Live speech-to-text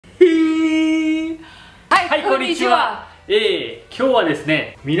はい、こんにちは。今日はです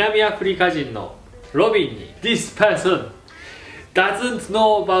ね、南アフリカ人のロビンに This person doesn't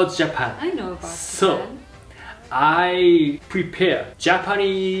know about Japan. I know about So, Japan. I prepare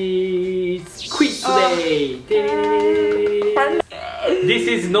Japanese quiz today. This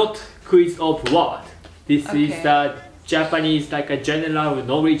is not quiz of word. This is a Japanese like a general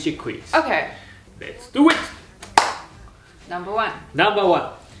knowledge quiz. Okay. Let's do it. Number one. Number one.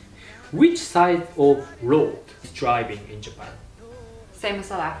 Which side of road is driving in Japan? Same as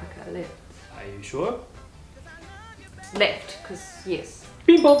South Africa. Left. Are you sure? Left, because yes.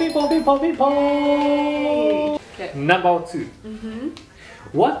 Ping pong, ping pong, ping pong, ping pong. Okay. Number two.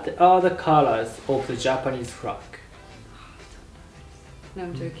 What are the colors of the Japanese flag? No,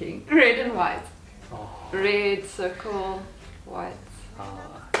 I'm joking. Red and white. Oh, Red, circle, white.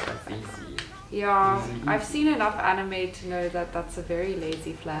 that's easy. Yeah, Easy. I've seen enough anime to know that that's a very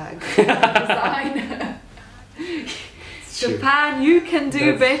lazy flag design. Japan, you can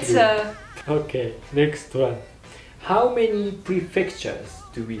do That's better. Okay, next one. How many prefectures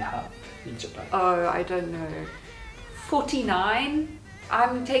do we have in Japan? Oh, I don't know. 49?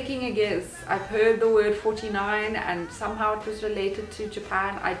 I'm taking a guess. I've heard the word 49 and somehow it was related to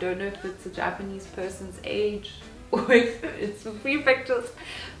Japan. I don't know if it's a Japanese person's age or if it's the prefectures,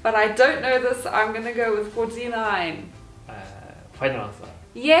 but I don't know this. I'm gonna go with 49. Final answer.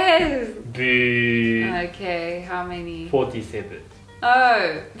 Yes! Boo. Okay, how many? 47.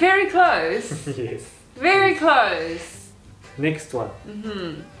 Oh, very close. Yes. Very close. Next one.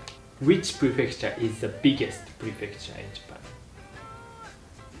 Which prefecture is the biggest prefecture in Japan?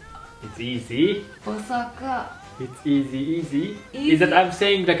 It's easy. Osaka. It's easy. Easy. Is that I'm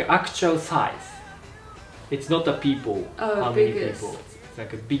saying like actual size. It's not the people. Oh, how biggest. many people. It's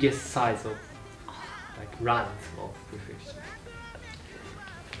like the biggest size of like runs of prefecture.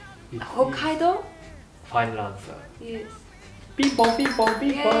 It's Hokkaido? easy. Final answer. Yes. Ping pong, ping pong,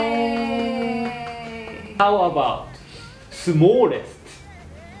 ping pong. Yay. How about smallest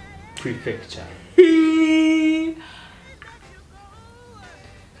prefecture?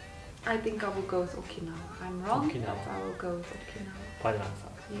 I think I will go with Okinawa. I'm wrong, Okinawa. but I will go with Okinawa. Final answer.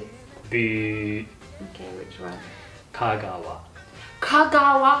 Yes. Boo. Okay, which one? Kagawa.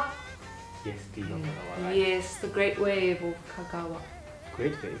 Kagawa. Yes, do you know Kagawa, right? Yes, the Great Wave of Kagawa.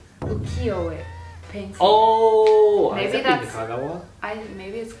 Great wave. Ukiyo-e. Painting. Oh, Maybe is that in that's- Kagawa?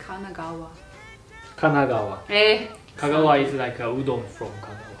 Maybe it's Kanagawa. Kanagawa. Eh. Kagawa is like a udon from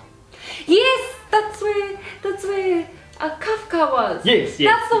Kagawa. Yes, that's where Kafka was. Yes,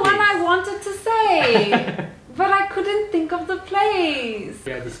 yes. That's the one yes. I wanted to say, but I couldn't think of the place.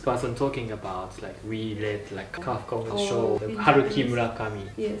 Yeah, this person talking about like we read like Kafka Oh, show in Haruki Japanese. Murakami.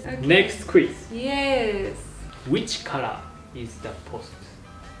 Yes. Okay. Next quiz. Yes. Which color is the post?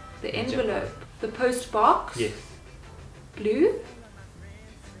 The In envelope. The post box. Yes. Blue.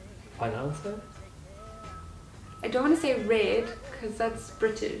 Final answer? I don't want to say red because that's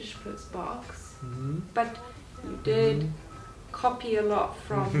British post box, but you did copy a lot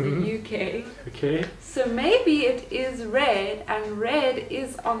from the UK. Okay. So maybe it is red, and red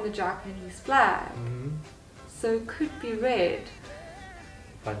is on the Japanese flag. So it could be red.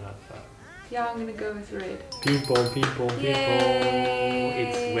 Final answer. Yeah, I'm gonna go with red. Ping pong, ping pong, ping pong. Yay!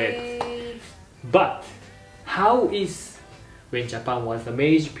 It's red. But how is when Japan was the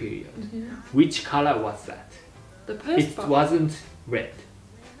Meiji period? Which color was that? The post It box. wasn't red.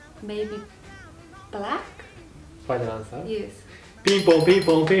 Maybe black? Final answer? Yes. Ping pong, ping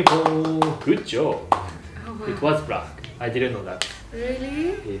pong, ping pong. Good job. Oh, wow. It was black. I didn't know that.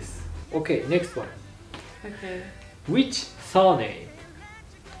 Really? Yes. Okay, next one. Okay. Which surname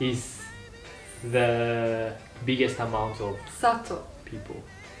is the biggest amount of Sato. people?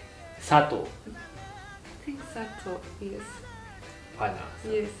 Sato. I think Sato. Yes. Final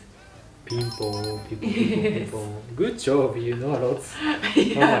answer. Yes. Ping pong, ping pong, ping pong, ping pong. Good job, you know a lot.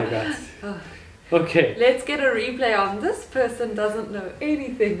 Yeah. Oh my god. Okay. Let's get a replay on this person doesn't know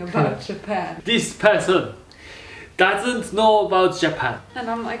anything about Japan. This person doesn't know about Japan. And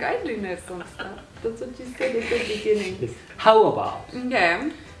I'm like, I do know some stuff. That's what you said at the beginning. Yes. How about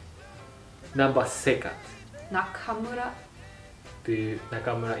Okay. number second? Nakamura. Boo,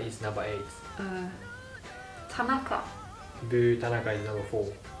 Nakamura is number 8. Tanaka. Boo, Tanaka is number 4.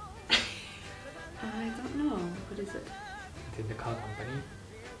 I don't know. What is it? It's in the car company.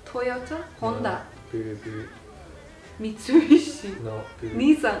 Toyota? Honda. Boo, boo. Mitsubishi. No, boo.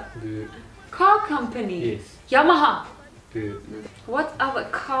 Nissan. Boo. Car company. Yes. Yamaha. Boo. What other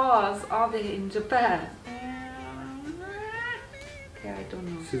cars are there in Japan? Okay, I don't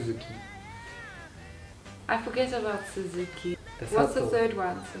know. Suzuki. I forget about Suzuki. The What's the third third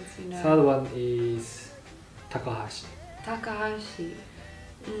one, since you know? Third one is Takahashi. Takahashi.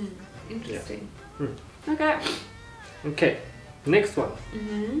 Interesting. Yeah. Okay. Okay, next one.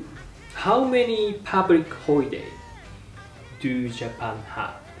 How many public holidays do Japan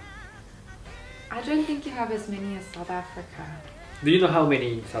have? I don't think you have as many as South Africa. Do you know how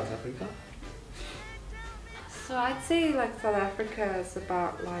many in South Africa? So I'd say like South Africa is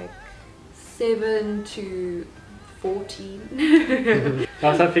about like 7 to 14.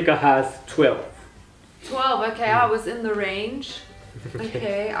 South Africa has 12. 12, okay, I was in the range.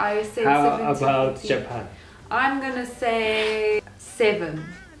 Okay, I said How 7 to about 14. Japan? I'm gonna say 7.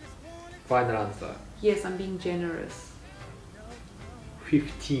 Final answer. Yes, I'm being generous.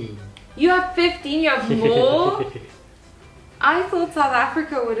 15. You have 15, you have more? I thought South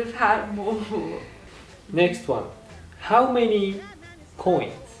Africa would have had more. Next one. How many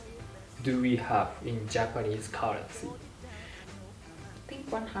coins do we have in Japanese currency? I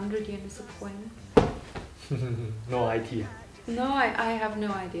think 100 yen is a coin. No idea. No, I have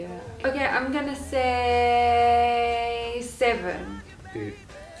no idea. Okay, I'm gonna say 7.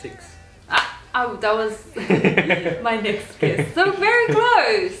 6. Oh, that was my next guess. So very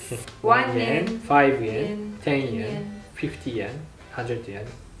close. 1 yen, 5 yen, 10 yen, 50 yen, 100 yen,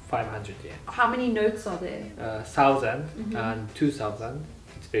 500 yen. How many notes are there? 1,000 and 2,000.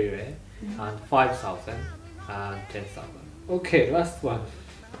 It's very rare. And 5,000 and 10,000. Okay, last one.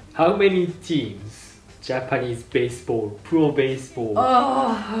 How many teams Japanese baseball, pro baseball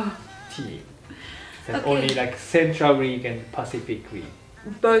team? And Okay. only like Central League and Pacific League.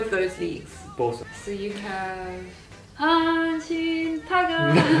 Both those leagues. Both. So you have Hanshin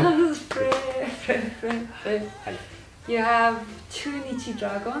Tigers. You have Chunichi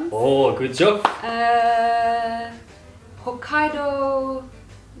Dragons. Oh, good job. Hokkaido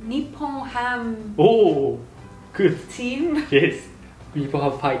Nippon Ham Oh, good. team. Yes. People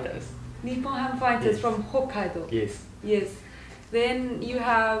have fighters. Nippon Ham Fighters from Hokkaido. Yes. Yes. Then you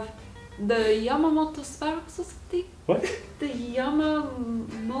have the Yamamoto Sparrows or something. What? The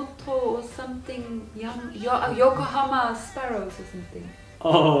Yamamoto or something. Yokohama Sparrows or something.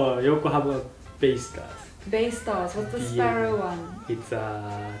 Oh, Yokohama Bay Stars. Bay Stars. What's the Sparrow one? It's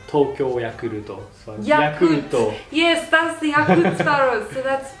Tokyo Yakult. So Yakult. Yes, that's the Yakult Sparrows. So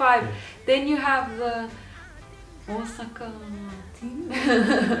that's 5. Then you have the Osaka team.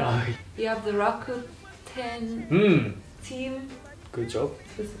 You have the Rakuten team. Good job.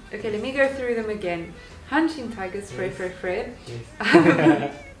 Okay, let me go through them again. Hanshin Tigers, Fred. Yes.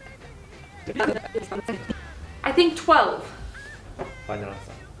 I think 12. Final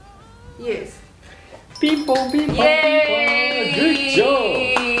answer. Yes. Ping pong, ping pong, Yay! ping pong. Good job.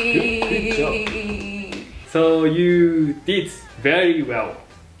 Good job. So you did very well.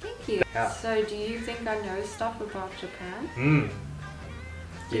 Thank you. Yeah. So do you think I know stuff about Japan?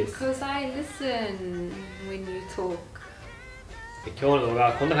 Yes. Because I listen when you talk. 今日の動画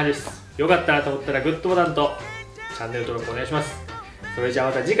はこんな感じです。よかったなと思ったらグッドボタンとチャンネル登録お願いします。それじゃあ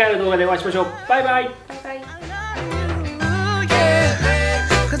また次回の動画でお会いしましょう。バイバイ。バイバイ。